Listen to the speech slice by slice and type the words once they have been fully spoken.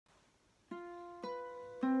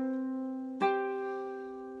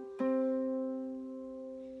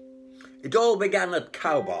It all began at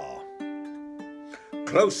Cow Bar,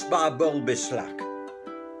 close by Bulby Slack,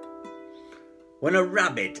 when a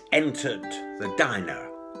rabbit entered the diner.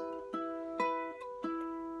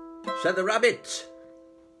 Said the rabbit,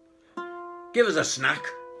 "Give us a snack."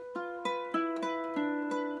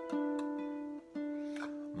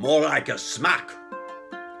 "More like a smack,"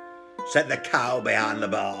 said the cow behind the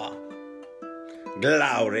bar,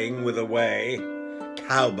 glowering with the way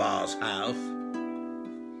Cow Bar's house.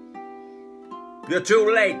 "You're too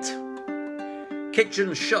late.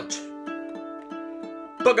 Kitchen's shut.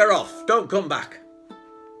 Bugger off, don't come back."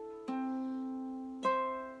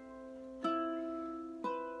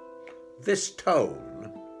 This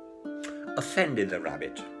tone offended the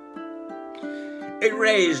rabbit. It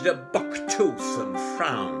raised a buck tooth and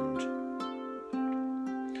frowned.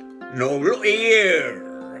 "No, looky here,"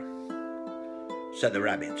 said the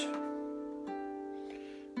rabbit,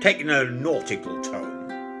 taking a nautical tone.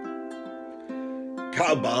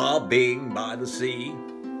 Cow Bar being by the sea,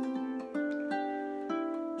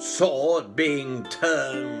 saw it being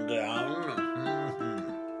turned down.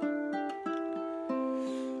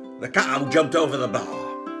 The cow jumped over the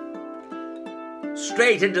bar,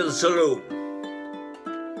 straight into the saloon,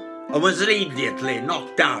 and was immediately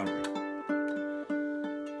knocked down.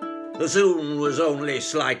 The saloon was only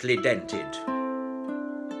slightly dented.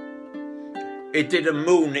 It did a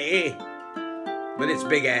moony with its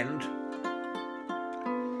big end.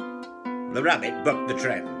 The rabbit bucked the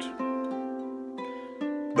trend,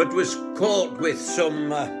 but was caught with some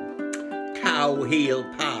cow heel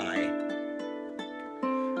pie,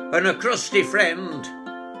 and a crusty friend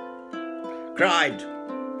cried,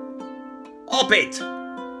 "Up it!"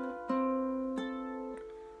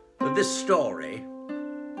 But this story,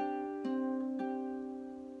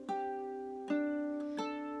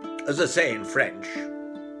 as I say in French,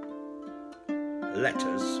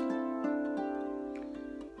 letters,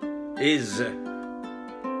 is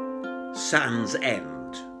sans end.